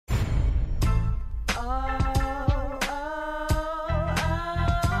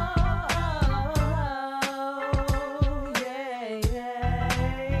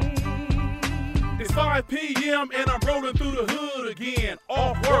a.m. and I'm rolling through the hood again.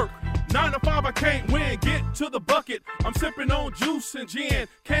 Off work, 9 to 5 I can't win. Get to the bucket, I'm sipping on juice and gin.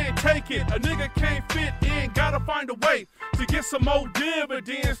 Can't take it, a nigga can't fit in. Gotta find a way to get some more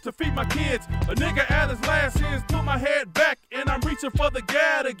dividends to feed my kids. A nigga at his last ends, put my head back and I'm reaching for the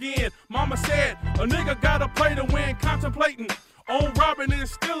gat again. Mama said, a nigga gotta play to win. Contemplating on robbing and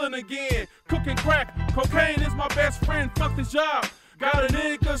stealing again. Cooking crack, cocaine is my best friend. Fuck this job, got a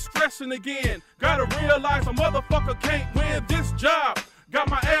nigga stressing again. Gotta realize a motherfucker can't win this job. Got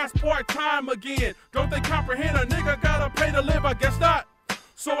my ass part-time again. Don't they comprehend a nigga gotta pay to live? I guess not.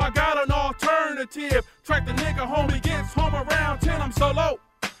 So I got an alternative. Track the nigga home, he gets home around 10. I'm solo,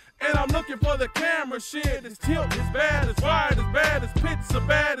 and I'm looking for the camera shit. His tilt is bad, his wide is bad, his pits are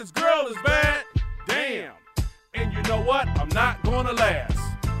bad, his girl is bad. Damn. And you know what? I'm not gonna last.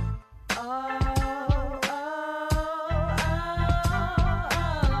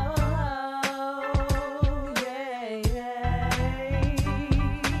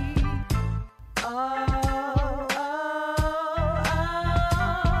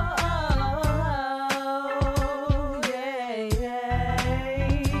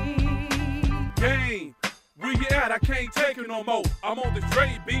 I can't take it no more. I'm on the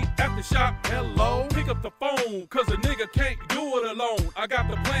Dre beat at the shop. Hello, pick up the phone, cause a nigga can't do it alone. I got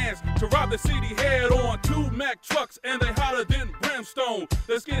the plans to rob the city head on 2 Mack trucks, and they hotter than brimstone.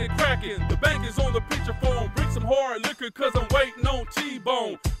 Let's get it cracking. The bank is on the picture phone. Bring some hard liquor, cause I'm waiting on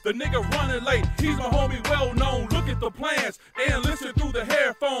T-Bone. The nigga running late, he's my homie well known. Look at the plans and listen through the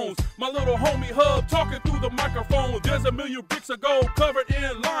headphones. My little homie Hub talking through the microphone. There's a million bricks of gold covered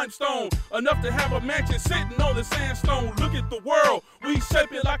in limestone, enough to have a mansion sitting on the sandstone. Look at the world, we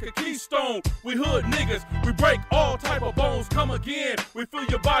shape it like a keystone. We hood niggas, we break all type of bones. Come again, we fill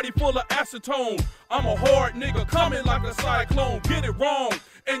your body full of acetone. I'm a hard nigga coming like a cyclone. Get it wrong,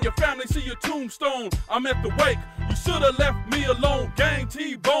 and your family see your tombstone. I'm at the wake, you should've left me alone. Gang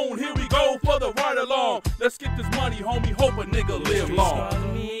T-Bone, here we go for the ride along. Let's get this money, homie, hope a nigga live long.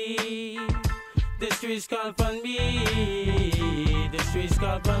 The streets call for me. The streets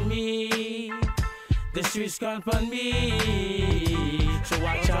call for me. The streets call for me. So